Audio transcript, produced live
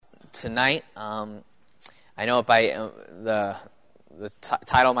tonight. I know the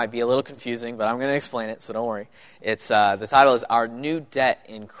title might be a little confusing, but I'm going to explain it, so don't worry. It's the title is Our New Debt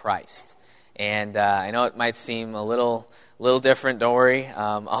in Christ. And I know it might seem a little different. Don't worry.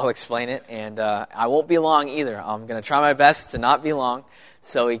 I'll explain it. And I won't be long either. I'm going to try my best to not be long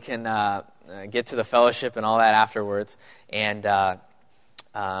so we can get to the fellowship and all that afterwards. And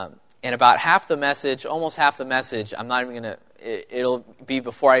about half the message, almost half the message, I'm not even going to, it'll be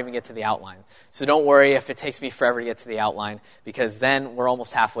before I even get to the outline. So don't worry if it takes me forever to get to the outline, because then we're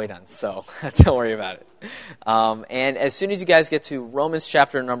almost halfway done. So don't worry about it. And as soon as you guys get to Romans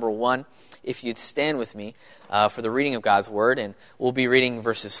chapter number 1, if you'd stand with me for the reading of God's Word, and we'll be reading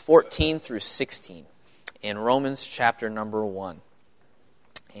verses 14 through 16 in Romans chapter number 1.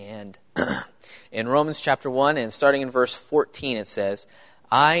 And in Romans chapter 1, and starting in verse 14, it says,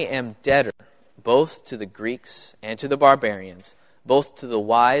 I am debtor both to the Greeks and to the barbarians, both to the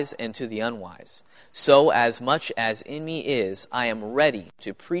wise and to the unwise. So as much as in me is, I am ready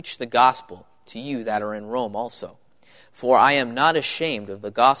to preach the gospel to you that are in Rome also. For I am not ashamed of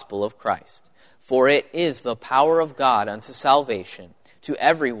the gospel of Christ, for it is the power of God unto salvation to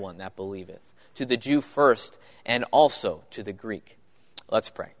everyone that believeth, to the Jew first, and also to the Greek.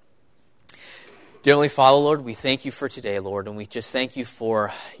 Let's pray. Dear Heavenly Father, Lord, we thank you for today, Lord, and we just thank you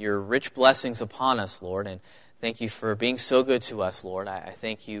for your rich blessings upon us, Lord, and thank you for being so good to us, Lord. I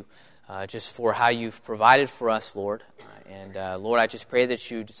thank you just for how you've provided for us, Lord. Lord, I just pray that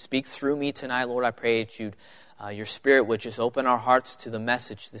you'd speak through me tonight, Lord. I pray that your Spirit would just open our hearts to the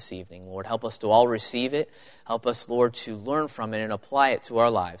message this evening, Lord. Help us to all receive it. Help us, Lord, to learn from it and apply it to our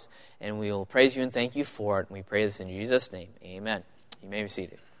lives. And we will praise you and thank you for it. And we pray this in Jesus' name. Amen. You may be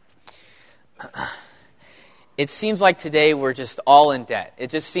seated. It seems like today we're just all in debt. It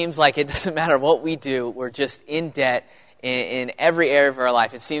just seems like it doesn't matter what we do, we're just in debt in every area of our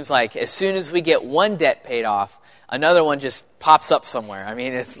life. It seems like as soon as we get one debt paid off, another one just pops up somewhere. I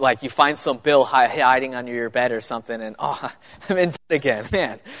mean, it's like you find some bill hiding under your bed or something, and I'm in debt again,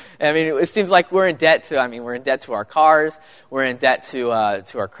 man. I mean, it seems like we're in debt we're in debt to our cars, we're in debt to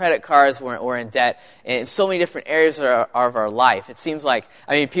our credit cards, we're in debt in so many different areas of our life. It seems like,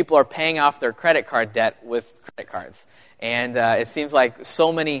 people are paying off their credit card debt with credit cards, and it seems like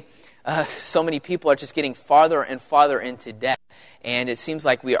so many people are just getting farther and farther into debt, and it seems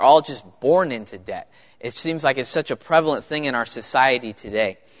like we are all just born into debt. It seems like it's such a prevalent thing in our society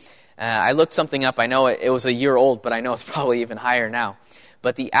today. I looked something up. I know it was a year old, but I know it's probably even higher now.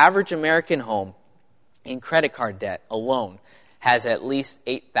 But the average American home in credit card debt alone has at least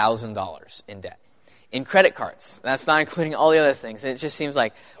 $8,000 in debt. In credit cards. That's not including all the other things. It just seems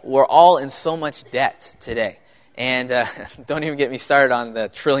like we're all in so much debt today. And don't even get me started on the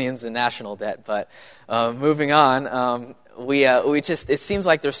trillions in national debt. But moving on, it seems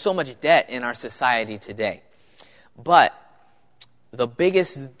like there's so much debt in our society today. But the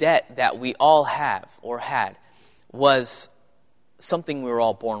biggest debt that we all have or had was something we were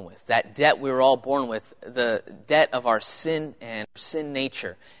all born with. That debt we were all born with, the debt of our sin and sin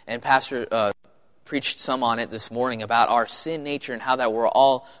nature. And Pastor preached some on it this morning about our sin nature and how that we're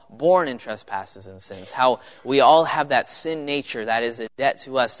all born in trespasses and sins. How we all have that sin nature that is a debt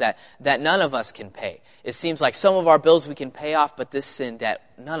to us that none of us can pay. It seems like some of our bills we can pay off, but this sin debt,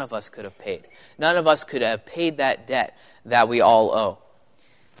 none of us could have paid. None of us could have paid that debt that we all owe.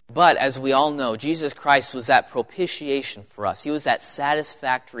 But as we all know, Jesus Christ was that propitiation for us. He was that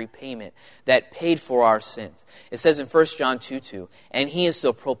satisfactory payment that paid for our sins. It says in 1 John 2:2, and He is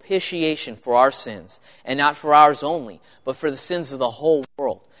the propitiation for our sins, and not for ours only, but for the sins of the whole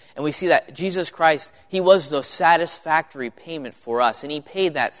world. And we see that Jesus Christ, He was the satisfactory payment for us, and He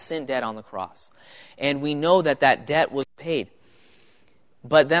paid that sin debt on the cross. And we know that debt was paid.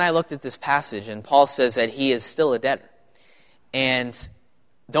 But then I looked at this passage, and Paul says that he is still a debtor. And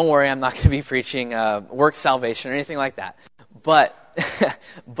don't worry, I'm not going to be preaching work salvation or anything like that.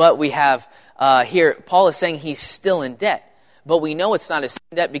 But we have here, Paul is saying he's still in debt. But we know it's not a sin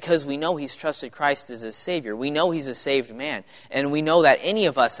debt because we know he's trusted Christ as his Savior. We know he's a saved man. And we know that any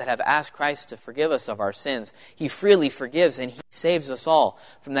of us that have asked Christ to forgive us of our sins, He freely forgives and He saves us all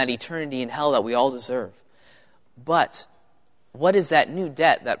from that eternity in hell that we all deserve. But what is that new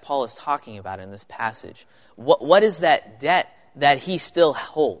debt that Paul is talking about in this passage? What is that debt that he still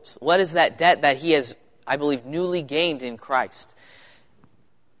holds? What is that debt that he has, I believe, newly gained in Christ?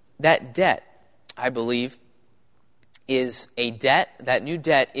 That debt, I believe, is a debt, that new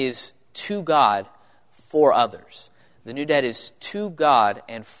debt is to God for others. The new debt is to God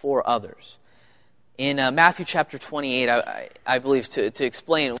and for others. In Matthew chapter 28, I believe, to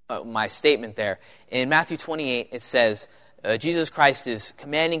explain my statement there, in Matthew 28 it says, Jesus Christ is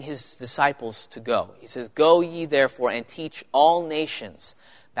commanding his disciples to go. He says, "Go ye therefore and teach all nations,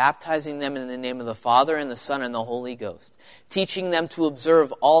 baptizing them in the name of the Father and the Son and the Holy Ghost, teaching them to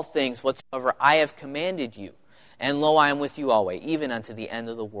observe all things whatsoever I have commanded you. And lo, I am with you always, even unto the end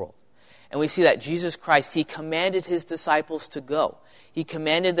of the world." And we see that Jesus Christ, he commanded his disciples to go. He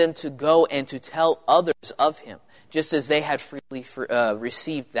commanded them to go and to tell others of him, just as they had freely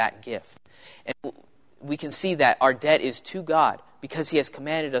received that gift. And we can see that our debt is to God because he has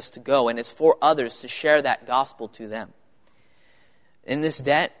commanded us to go, and it's for others to share that gospel to them. In this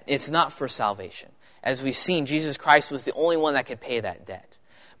debt, it's not for salvation. As we've seen, Jesus Christ was the only one that could pay that debt.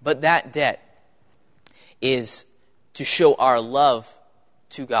 But that debt is to show our love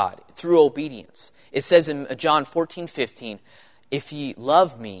to God through obedience. It says in John 14:15, "If ye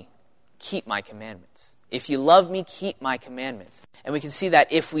love me, keep my commandments." If you love me, keep my commandments. And we can see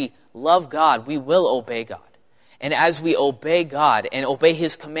that if we love God, we will obey God. And as we obey God and obey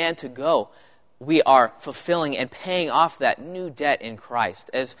his command to go, we are fulfilling and paying off that new debt in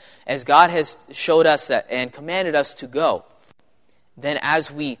Christ. As God has showed us that and commanded us to go, then as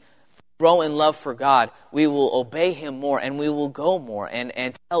we grow in love for God, we will obey him more and we will go more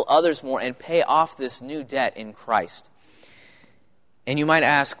and tell others more and pay off this new debt in Christ. And you might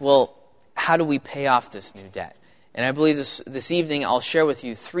ask, well, how do we pay off this new debt? And I believe this evening I'll share with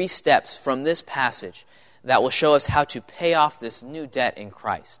you 3 steps from this passage that will show us how to pay off this new debt in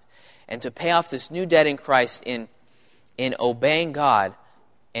Christ. And to pay off this new debt in Christ in obeying God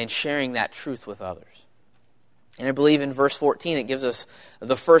and sharing that truth with others. And I believe in verse 14 it gives us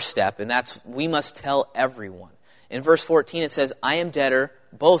the first step, and that's we must tell everyone. In verse 14 it says, "I am debtor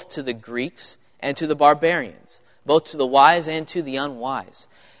both to the Greeks and to the barbarians, both to the wise and to the unwise."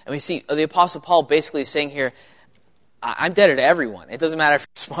 And we see the Apostle Paul basically saying here, I'm debtor to everyone. It doesn't matter if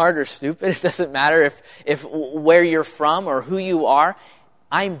you're smart or stupid. It doesn't matter if where you're from or who you are.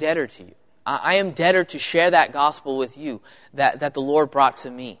 I'm debtor to you. I am debtor to share that gospel with you that the Lord brought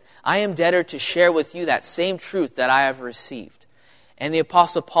to me. I am debtor to share with you that same truth that I have received. And the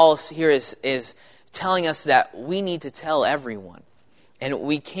Apostle Paul here is telling us that we need to tell everyone. And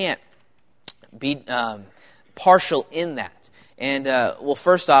we can't be partial in that. And,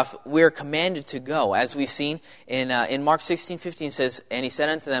 first off, we're commanded to go. As we've seen in Mark 16:15, it says, "And he said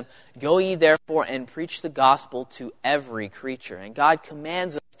unto them, Go ye therefore and preach the gospel to every creature." And God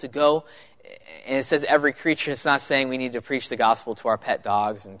commands us to go. And it says every creature. It's not saying we need to preach the gospel to our pet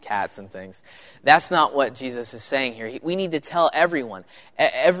dogs and cats and things. That's not what Jesus is saying here. We need to tell everyone.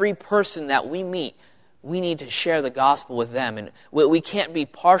 Every person that we meet, we need to share the gospel with them. And we can't be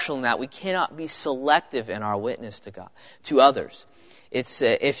partial in that. We cannot be selective in our witness to God, to others. It's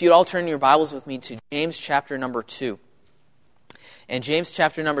if you'd all turn your Bibles with me to James chapter number 2. And James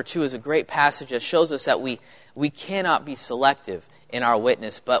chapter number 2 is a great passage that shows us that we cannot be selective in our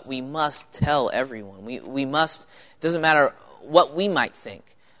witness, but we must tell everyone. We must, it doesn't matter what we might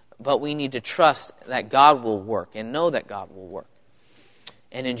think, but we need to trust that God will work and know that God will work.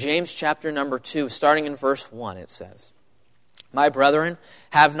 And in James chapter number 2, starting in verse 1, it says, "My brethren,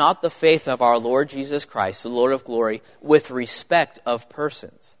 have not the faith of our Lord Jesus Christ, the Lord of glory, with respect of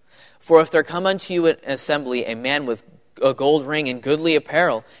persons. For if there come unto you an assembly a man with a gold ring and goodly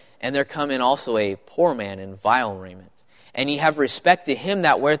apparel, and there come in also a poor man in vile raiment, and ye have respect to him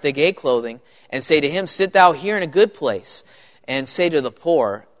that weareth the gay clothing, and say to him, Sit thou here in a good place, and say to the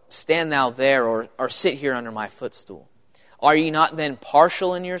poor, Stand thou there, or sit here under my footstool. Are ye not then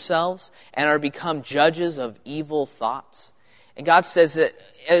partial in yourselves, and are become judges of evil thoughts?" And God says that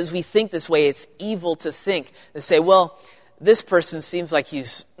as we think this way, it's evil to think, to say, well, this person seems like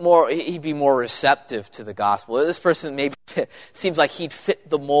he'd be more receptive to the gospel. This person maybe seems like he'd fit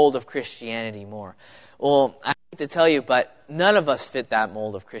the mold of Christianity more. Well, I hate to tell you, but none of us fit that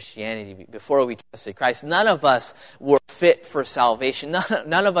mold of Christianity before we trusted Christ. None of us were fit for salvation.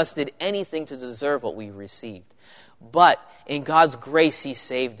 None of us did anything to deserve what we received. But in God's grace, He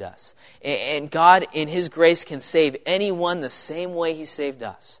saved us. And God, in His grace, can save anyone the same way He saved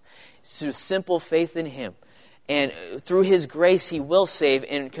us. Through simple faith in Him. And through His grace, He will save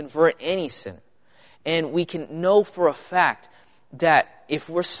and convert any sinner. And we can know for a fact that if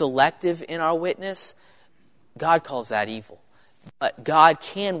we're selective in our witness, God calls that evil. But God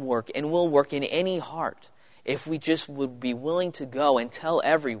can work and will work in any heart if we just would be willing to go and tell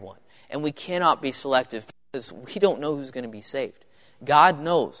everyone. And we cannot be selective because we don't know who's going to be saved. God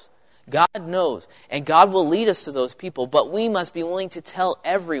knows. God knows. And God will lead us to those people. But we must be willing to tell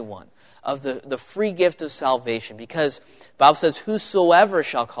everyone of the free gift of salvation, because the Bible says, whosoever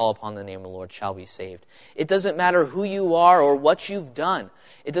shall call upon the name of the Lord shall be saved. It doesn't matter who you are or what you've done.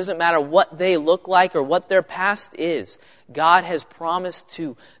 It doesn't matter what they look like or what their past is. God has promised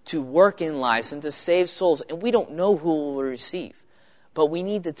to work in lives and to save souls, and we don't know who will receive. But we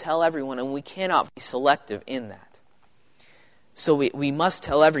need to tell everyone, and we cannot be selective in that. So we must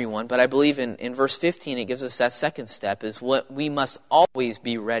tell everyone, but I believe in verse 15 it gives us that second step, is what we must always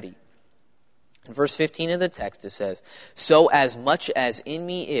be ready. In verse 15 of the text it says, so as much as in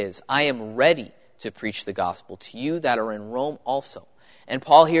me is, I am ready to preach the gospel to you that are in Rome also. And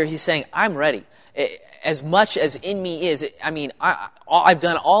Paul here, he's saying, I'm ready. As much as in me is, I've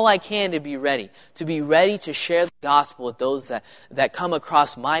done all I can to be ready to share the gospel with those that come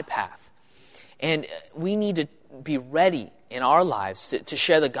across my path. And we need to be ready in our lives to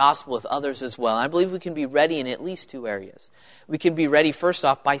share the gospel with others as well. And I believe we can be ready in at least two areas. We can be ready, first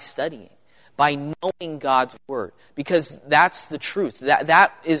off, by studying, by knowing God's word, because that's the truth.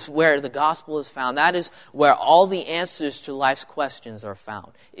 That is where the gospel is found. That is where all the answers to life's questions are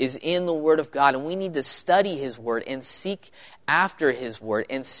found, is in the word of God. And we need to study his word and seek after his word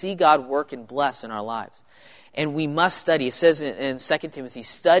and see God work and bless in our lives. And we must study. It says in 2 Timothy,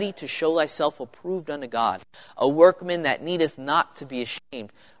 study to show thyself approved unto God, a workman that needeth not to be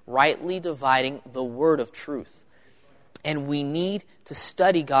ashamed, rightly dividing the word of truth. And we need to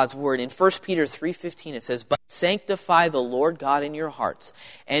study God's word. In 1 Peter 3:15 it says, but sanctify the Lord God in your hearts,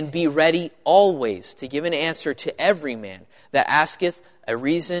 and be ready always to give an answer to every man that asketh a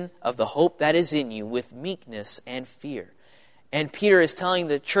reason of the hope that is in you with meekness and fear. And Peter is telling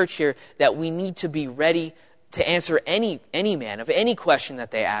the church here that we need to be ready to answer any man of any question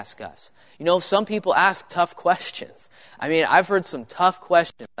that they ask us. You know, some people ask tough questions. I've heard some tough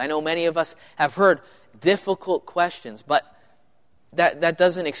questions. I know many of us have heard difficult questions, but that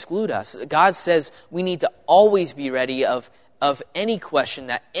doesn't exclude us. God says we need to always be ready of any question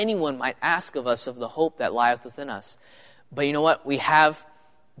that anyone might ask of us of the hope that lieth within us. But you know what? We have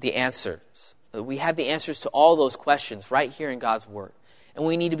the answers. We have the answers to all those questions right here in God's word. And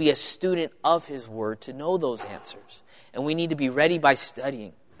we need to be a student of his word to know those answers. And we need to be ready by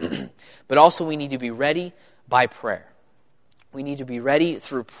studying. But also we need to be ready by prayer. We need to be ready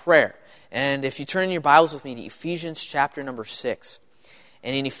through prayer. And if you turn in your Bibles with me to Ephesians chapter number 6.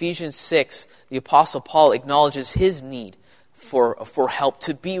 And in Ephesians 6, the Apostle Paul acknowledges his need for help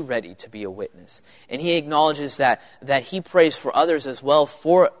to be ready to be a witness. And he acknowledges that he prays for others as well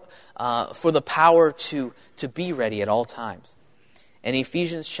for the power to be ready at all times. In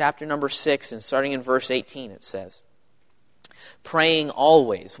Ephesians chapter number 6, and starting in verse 18, it says, praying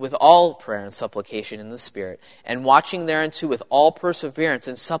always with all prayer and supplication in the Spirit, and watching thereunto with all perseverance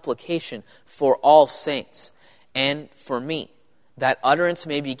and supplication for all saints, and for me, that utterance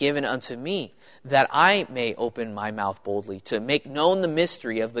may be given unto me, that I may open my mouth boldly to make known the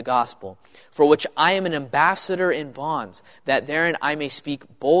mystery of the gospel, for which I am an ambassador in bonds, that therein I may speak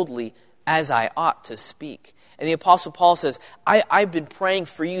boldly as I ought to speak. And the Apostle Paul says, I've been praying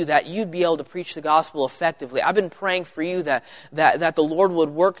for you that you'd be able to preach the gospel effectively. I've been praying for you that the Lord would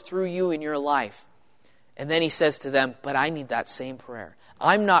work through you in your life. And then he says to them, but I need that same prayer.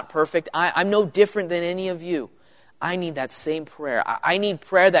 I'm not perfect. I'm no different than any of you. I need that same prayer. I need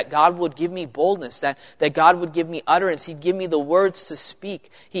prayer that God would give me boldness, that God would give me utterance. He'd give me the words to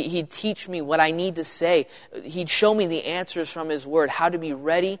speak. He'd teach me what I need to say. He'd show me the answers from his word, how to be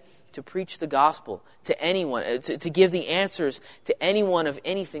ready to preach the gospel to anyone, to give the answers to anyone of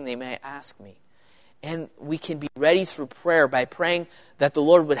anything they may ask me. And we can be ready through prayer by praying that the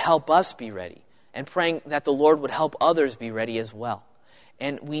Lord would help us be ready, and praying that the Lord would help others be ready as well.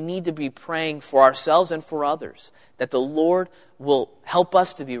 And we need to be praying for ourselves and for others, that the Lord will help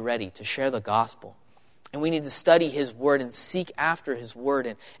us to be ready to share the gospel. And we need to study his word and seek after his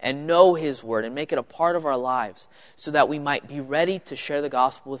word and know his word and make it a part of our lives so that we might be ready to share the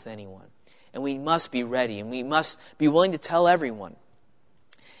gospel with anyone. And we must be ready, and we must be willing to tell everyone.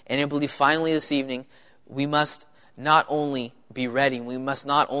 And I believe finally this evening, we must not only be ready, we must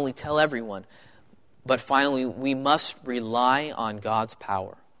not only tell everyone, but finally we must rely on God's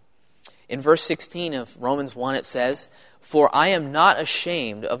power. In verse 16 of Romans 1 it says, for I am not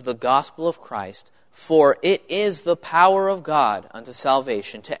ashamed of the gospel of Christ, for it is the power of God unto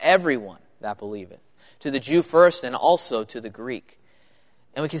salvation to everyone that believeth, to the Jew first and also to the Greek.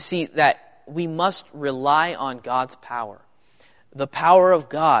 And we can see that we must rely on God's power. The power of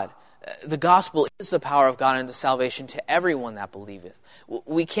God. The gospel is the power of God unto salvation to everyone that believeth.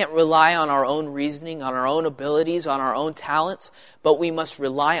 We can't rely on our own reasoning, on our own abilities, on our own talents, but we must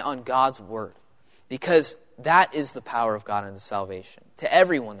rely on God's word, because that is the power of God unto salvation to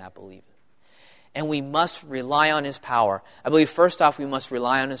everyone that believeth. And we must rely on His power. I believe first off we must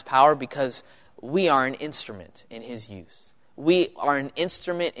rely on His power because we are an instrument in His use. We are an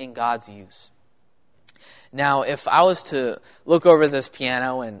instrument in God's use. Now, if I was to look over this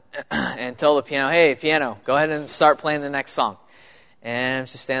piano and tell the piano, hey, piano, go ahead and start playing the next song. And I'm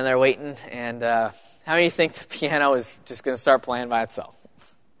just standing there waiting, and how many of you think the piano is just going to start playing by itself?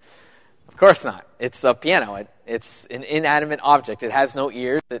 Of course not. It's a piano. It's an inanimate object. It has no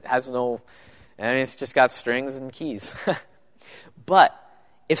ears. It has no... and it's just got strings and keys. But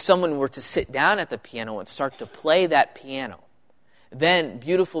if someone were to sit down at the piano and start to play that piano, then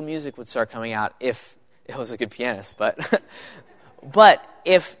beautiful music would start coming out if it was a good pianist. But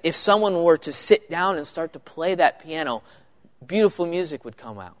if someone were to sit down and start to play that piano, beautiful music would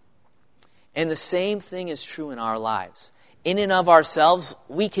come out. And the same thing is true in our lives. In and of ourselves,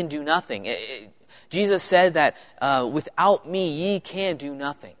 we can do nothing. Jesus said that without me, ye can do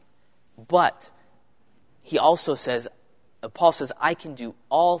nothing. But he also says, Paul says, I can do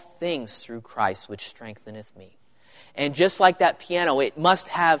all things through Christ, which strengtheneth me. And just like that piano, it must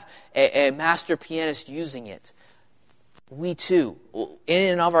have a master pianist using it. We too,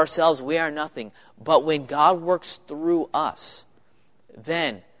 in and of ourselves, we are nothing. But when God works through us,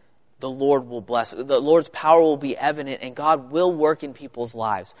 then the Lord will bless. The Lord's power will be evident, and God will work in people's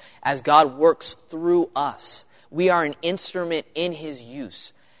lives. As God works through us, we are an instrument in His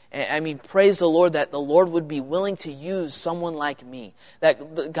use. I mean, praise the Lord that the Lord would be willing to use someone like me.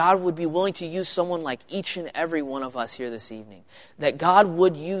 That God would be willing to use someone like each and every one of us here this evening. That God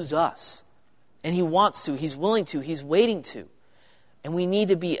would use us. And He wants to. He's willing to. He's waiting to. And we need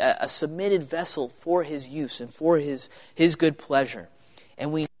to be a submitted vessel for His use and for His good pleasure.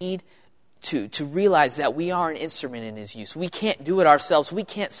 And we need to realize that we are an instrument in His use. We can't do it ourselves. We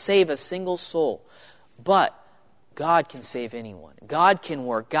can't save a single soul. But God can save anyone. God can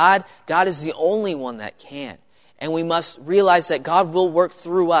work. God is the only one that can. And we must realize that God will work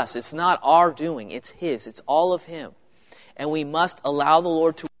through us. It's not our doing. It's His. It's all of Him. And we must allow the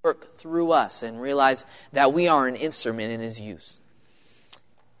Lord to work through us and realize that we are an instrument in His use.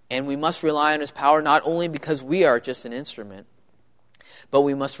 And we must rely on His power not only because we are just an instrument, but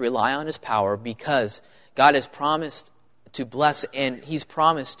we must rely on His power because God has promised to bless and He's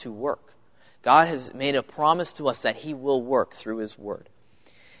promised to work. God has made a promise to us that He will work through His word.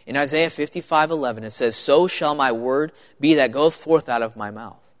 In Isaiah 55:11 it says, So shall my word be that goeth forth out of my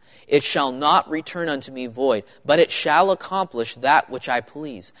mouth. It shall not return unto me void, but it shall accomplish that which I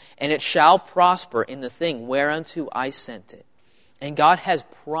please, and it shall prosper in the thing whereunto I sent it. And God has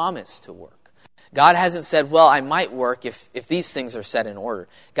promised to work. God hasn't said, well, I might work if these things are set in order.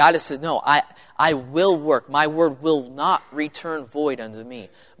 God has said, no, I will work. My word will not return void unto me.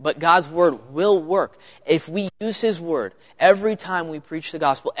 But God's word will work. If we use His word every time we preach the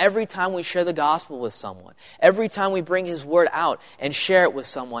gospel, every time we share the gospel with someone, every time we bring His word out and share it with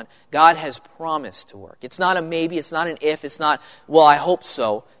someone, God has promised to work. It's not a maybe, it's not an if, it's not, well, I hope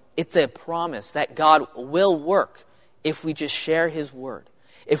so. It's a promise that God will work if we just share His word.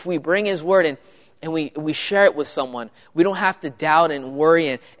 If we bring His word and we share it with someone, we don't have to doubt and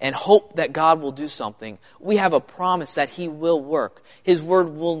worry and hope that God will do something. We have a promise that He will work. His word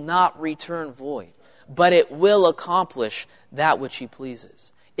will not return void, but it will accomplish that which He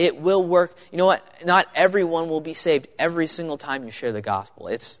pleases. It will work. You know what? Not everyone will be saved every single time you share the gospel.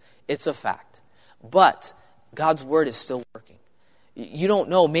 It's a fact. But God's word is still working. You don't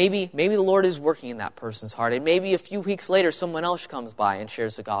know. Maybe the Lord is working in that person's heart. And maybe a few weeks later, someone else comes by and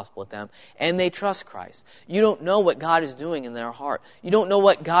shares the gospel with them. And they trust Christ. You don't know what God is doing in their heart. You don't know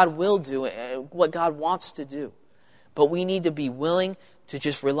what God will do, what God wants to do. But we need to be willing to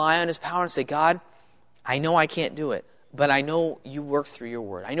just rely on His power and say, God, I know I can't do it. But I know You work through Your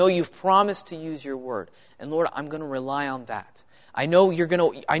word. I know You've promised to use Your word. And Lord, I'm going to rely on that. I know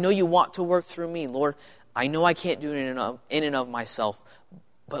You want to work through me, Lord. I know I can't do it in and of myself,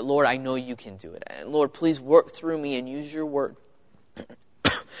 but Lord, I know You can do it. And Lord, please work through me and use Your word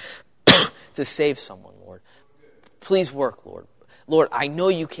to save someone, Lord. Please work, Lord. Lord, I know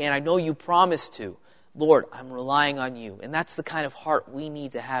You can. I know You promised to. Lord, I'm relying on You. And that's the kind of heart we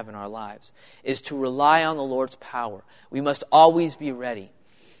need to have in our lives, is to rely on the Lord's power. We must always be ready.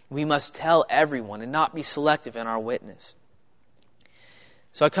 We must tell everyone and not be selective in our witness.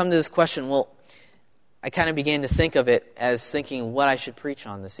 So I come to this question, well, I kind of began to think of it as thinking what I should preach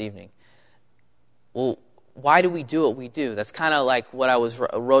on this evening. Well, why do we do what we do? That's kind of like what I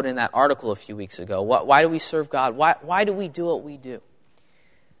wrote in that article a few weeks ago. Why do we serve God? Why do we do what we do?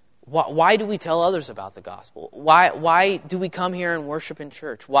 Why do we tell others about the gospel? Why do we come here and worship in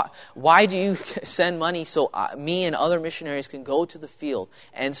church? Why do you send money so me and other missionaries can go to the field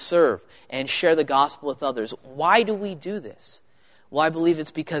and serve and share the gospel with others? Why do we do this? Well, I believe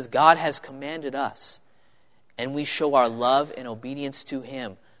it's because God has commanded us, and we show our love and obedience to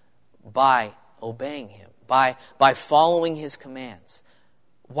Him by obeying Him, by following His commands.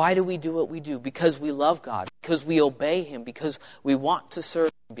 Why do we do what we do? Because we love God, because we obey Him, because we want to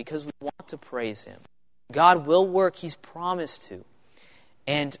serve Him, because we want to praise Him. God will work. He's promised to.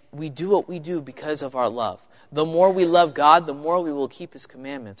 And we do what we do because of our love. The more we love God, the more we will keep His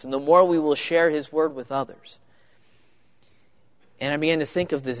commandments, and the more we will share His word with others. And I began to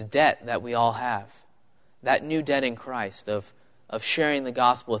think of this debt that we all have, that new debt in Christ of sharing the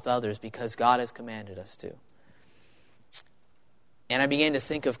gospel with others because God has commanded us to. And I began to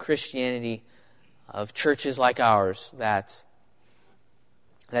think of Christianity, of churches like ours that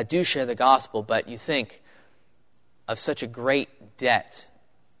do share the gospel, but you think of such a great debt,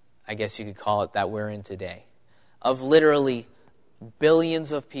 I guess you could call it, that we're in today, of literally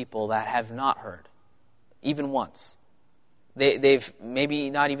billions of people that have not heard, even once. They've maybe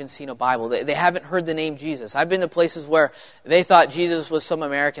not even seen a Bible. They haven't heard the name Jesus. I've been to places where they thought Jesus was some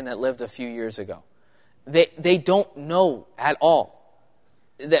American that lived a few years ago. They don't know at all.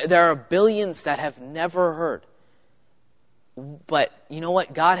 There are billions that have never heard. But you know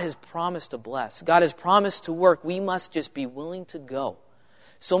what? God has promised to bless. God has promised to work. We must just be willing to go.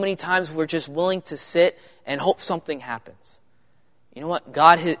 So many times we're just willing to sit and hope something happens. You know what?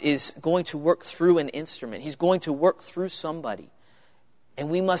 God is going to work through an instrument. He's going to work through somebody. And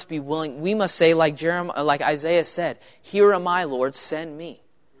we must be willing. We must say like Isaiah said, "Here am I, Lord, send me."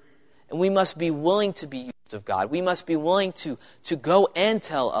 And we must be willing to be used of God. We must be willing to go and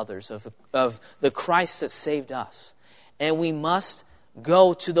tell others of the Christ that saved us. And we must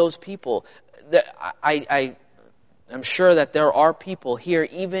go to those people. I'm sure that there are people here,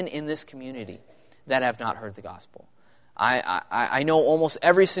 even in this community, that have not heard the gospel. I know almost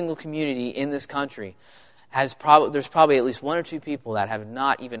every single community in this country there's probably at least one or two people that have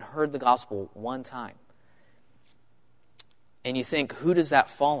not even heard the gospel one time. And you think, who does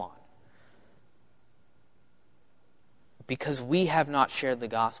that fall on? Because we have not shared the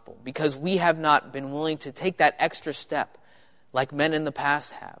gospel. Because we have not been willing to take that extra step like men in the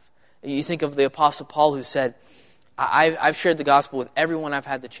past have. You think of the Apostle Paul who said, I've shared the gospel with everyone I've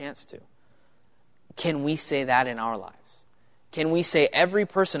had the chance to. Can we say that in our lives? Can we say every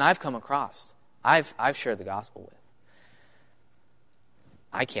person I've come across, I've shared the gospel with?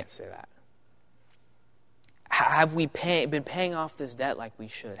 I can't say that. Have we been paying off this debt like we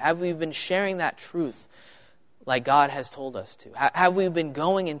should? Have we been sharing that truth like God has told us to? Have we been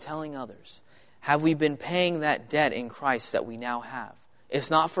going and telling others? Have we been paying that debt in Christ that we now have? It's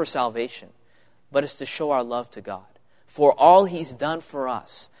not for salvation, but it's to show our love to God. For all He's done for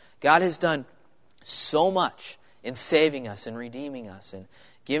us. God has done so much in saving us and redeeming us and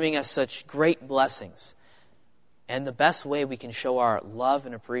giving us such great blessings. And the best way we can show our love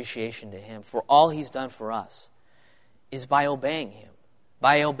and appreciation to Him for all He's done for us is by obeying Him,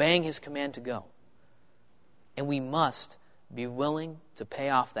 by obeying His command to go. And we must be willing to pay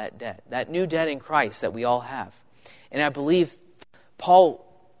off that debt, that new debt in Christ that we all have. And I believe Paul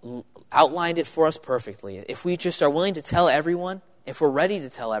outlined it for us perfectly. If we just are willing to tell everyone, if we're ready to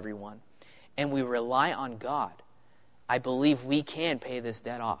tell everyone, and we rely on God, I believe we can pay this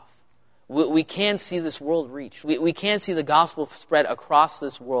debt off. We can see this world reached. We can see the gospel spread across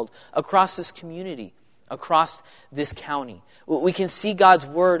this world, across this community, across this county. We can see God's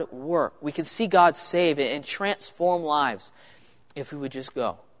word work. We can see God save and transform lives if we would just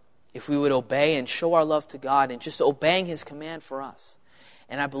go. If we would obey and show our love to God and just obeying His command for us.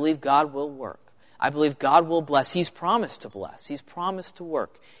 And I believe God will work. I believe God will bless. He's promised to bless. He's promised to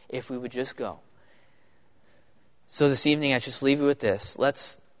work if we would just go. So this evening I just leave you with this.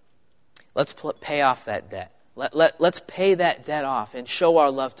 Let's pay off that debt. Let's pay that debt off and show our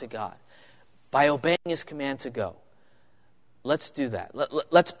love to God by obeying His command to go. Let's do that.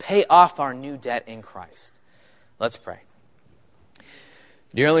 Let's pay off our new debt in Christ. Let's pray.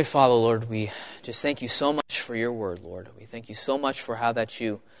 Dear Heavenly Father, Lord, we just thank You so much for Your word, Lord. We thank You so much for how that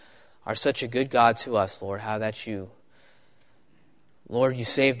You are such a good God to us, Lord. How that You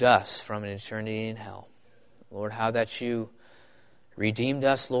saved us from an eternity in hell. Lord, how that You redeemed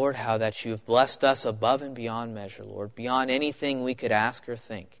us, Lord. How that You have blessed us above and beyond measure, Lord. Beyond anything we could ask or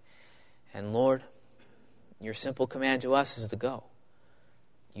think. And Lord, Your simple command to us is to go.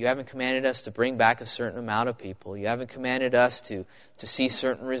 You haven't commanded us to bring back a certain amount of people. You haven't commanded us to see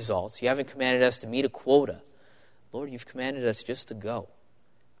certain results. You haven't commanded us to meet a quota. Lord, You've commanded us just to go.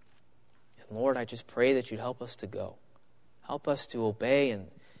 Lord, I just pray that you'd help us to go. Help us to obey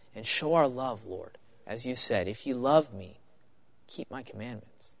and show our love, Lord. As you said, if you love me, keep my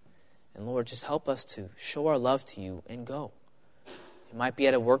commandments. And Lord, just help us to show our love to you and go. It might be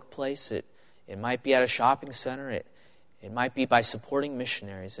at a workplace. It might be at a shopping center. It might be by supporting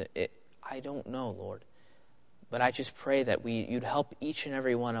missionaries. I don't know, Lord. But I just pray that you'd help each and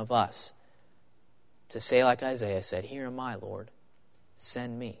every one of us to say like Isaiah said, here am I, Lord.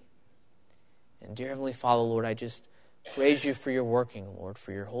 Send me. And dear Heavenly Father, Lord, I just praise you for your working, Lord,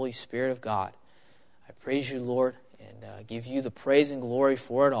 for your Holy Spirit of God. I praise you, Lord, and give you the praise and glory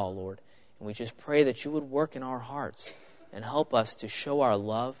for it all, Lord. And we just pray that you would work in our hearts and help us to show our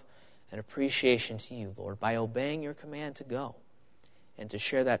love and appreciation to you, Lord, by obeying your command to go and to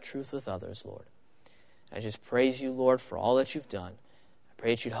share that truth with others, Lord. I just praise you, Lord, for all that you've done. I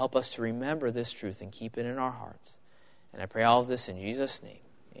pray that you'd help us to remember this truth and keep it in our hearts. And I pray all of this in Jesus' name.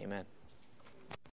 Amen.